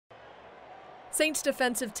Saints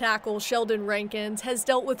defensive tackle Sheldon Rankins has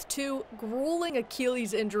dealt with two grueling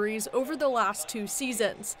Achilles injuries over the last 2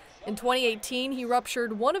 seasons. In 2018, he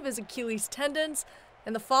ruptured one of his Achilles tendons,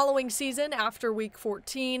 and the following season, after week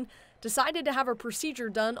 14, decided to have a procedure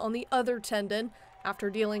done on the other tendon after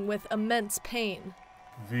dealing with immense pain.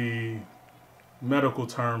 The medical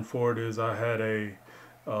term for it is I had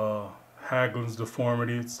a Haglund's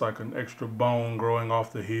deformity. It's like an extra bone growing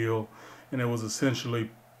off the heel, and it was essentially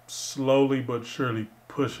slowly but surely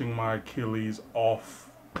pushing my Achilles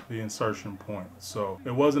off the insertion point. So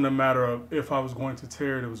it wasn't a matter of if I was going to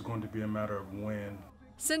tear it, it was going to be a matter of when.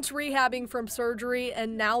 Since rehabbing from surgery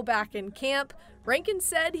and now back in camp, Rankins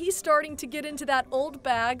said he's starting to get into that old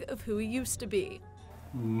bag of who he used to be.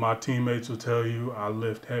 My teammates will tell you I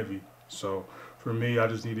lift heavy. So for me, I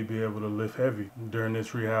just need to be able to lift heavy. During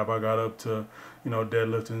this rehab, I got up to,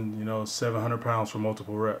 deadlifting, 700 pounds for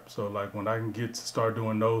multiple reps. So like when I can get to start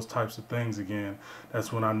doing those types of things again,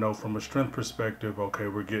 that's when I know from a strength perspective, okay,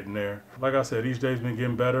 we're getting there. Like I said, each day's been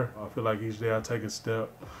getting better. I feel like each day I take a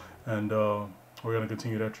step, and we're gonna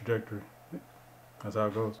continue that trajectory. That's how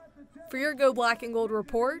it goes. For your Go Black and Gold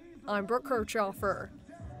report, I'm Brooke Kirchhoffer.